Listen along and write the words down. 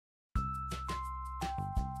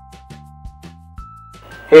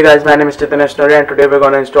Hey guys, my name is Titaneshnari and today we're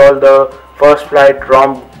going to install the first flight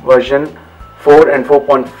ROM version 4 and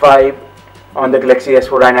 4.5 on the Galaxy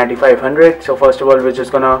S4 I9500. So first of all, we're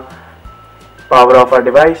just going to power off our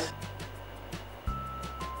device.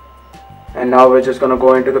 And now we're just going to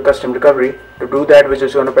go into the custom recovery. To do that, we're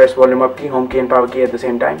just going to press volume up key, home key and power key at the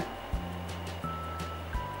same time.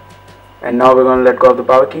 And now we're going to let go of the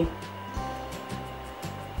power key.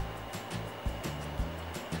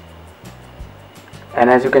 And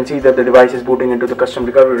as you can see that the device is booting into the custom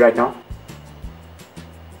recovery right now.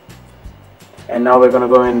 And now we're going to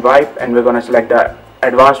go in wipe and we're going to select the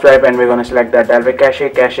advanced wipe and we're going to select the Dalvik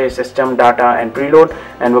cache, system, data and preload,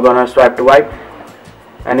 and we're going to swipe to wipe.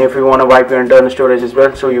 And if you want to wipe your internal storage as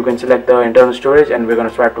well, so you can select the internal storage and we're going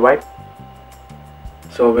to swipe to wipe.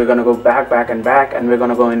 So we're going to go back and we're going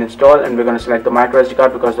to go and install and we're going to select the micro SD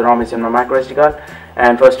card because the ROM is in my micro SD card.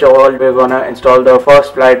 And first of all, we're going to install the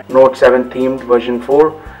first flight Note 7 themed version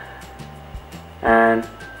 4 and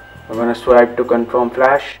we're going to swipe to confirm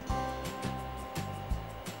flash.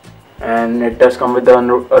 And it does come with the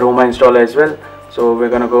aroma installer as well. So we're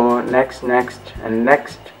going to go next and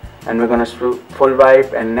we're going to full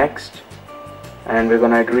wipe and next, and we're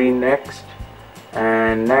going to agree next,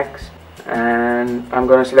 and I'm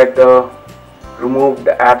going to select the remove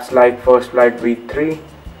the apps like first flight v3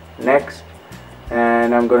 next,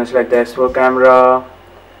 and I'm going to select the S4 camera,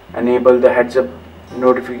 enable the heads up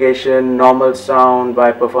notification, normal sound,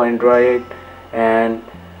 wiper for Android, and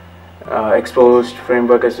exposed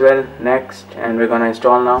framework as well next, and we're going to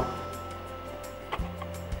install now.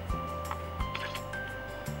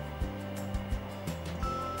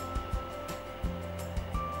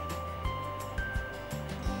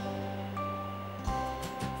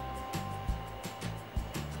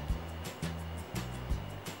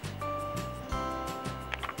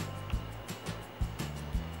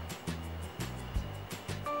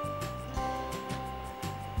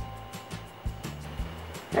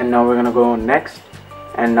 And now we're going to go next,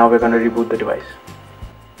 and now we're going to reboot the device.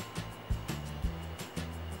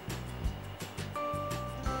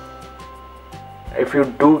 If you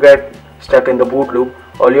do get stuck in the boot loop,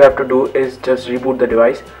 all you have to do is just reboot the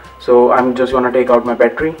device. So I'm just going to take out my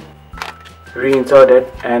battery, reinsert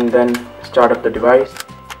it, and then start up the device.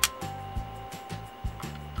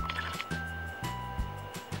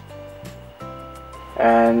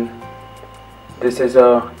 And this is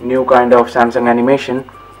a new kind of Samsung animation.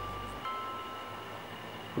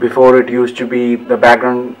 Before it used to be, the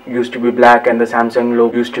background used to be black and the Samsung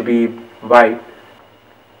logo used to be white.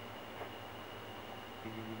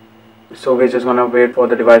 So we're just gonna wait for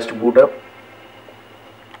the device to boot up.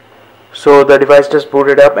 So the device just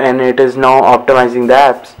booted up and it is now optimizing the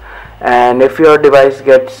apps. And if your device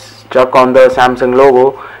gets stuck on the Samsung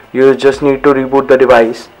logo, you just need to reboot the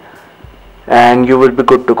device and you will be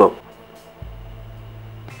good to go.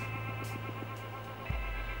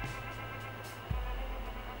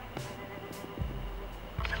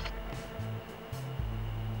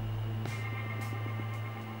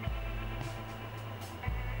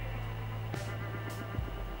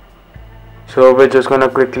 So we're just gonna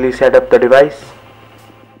quickly set up the device.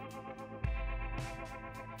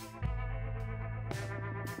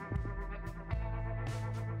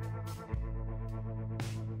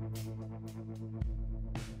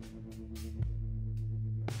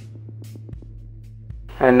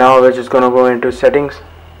 And now we're just gonna go into settings.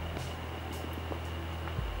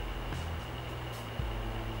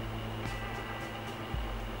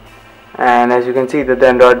 And as you can see that the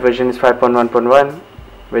Android version is 5.1.1,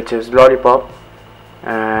 which is Lollipop,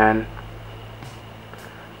 and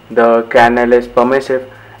the kernel is permissive.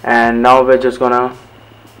 And now we're just gonna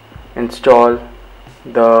install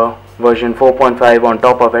the version 4.5 on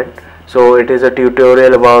top of it. So it is a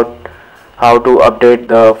tutorial about how to update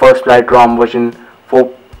the first flight ROM version 4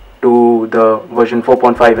 to the version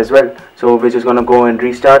 4.5 as well. So we're just gonna go and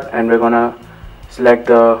restart and we're gonna select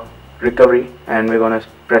the recovery and we're gonna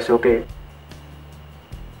press OK.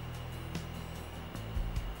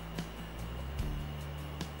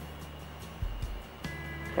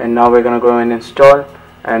 And now we're going to go and install,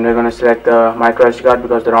 and we're going to select the micro SD card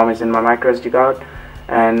because the ROM is in my micro SD card.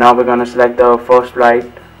 And now we're going to select the first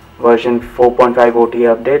flight version 4.5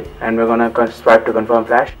 OTA update and we're going to swipe to confirm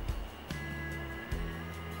flash,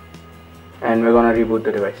 and we're going to reboot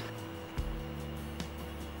the device.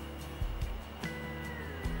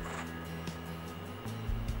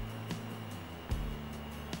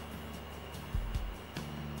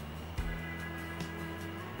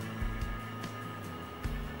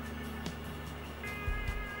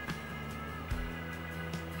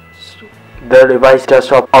 The device does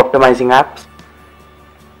stop optimizing apps.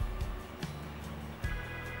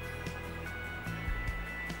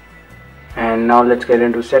 And now let's get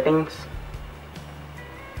into settings.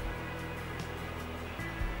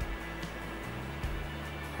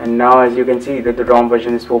 And now as you can see that the ROM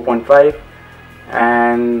version is 4.5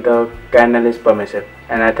 and the kernel is permissive.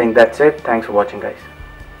 And I think that's it. Thanks for watching, guys.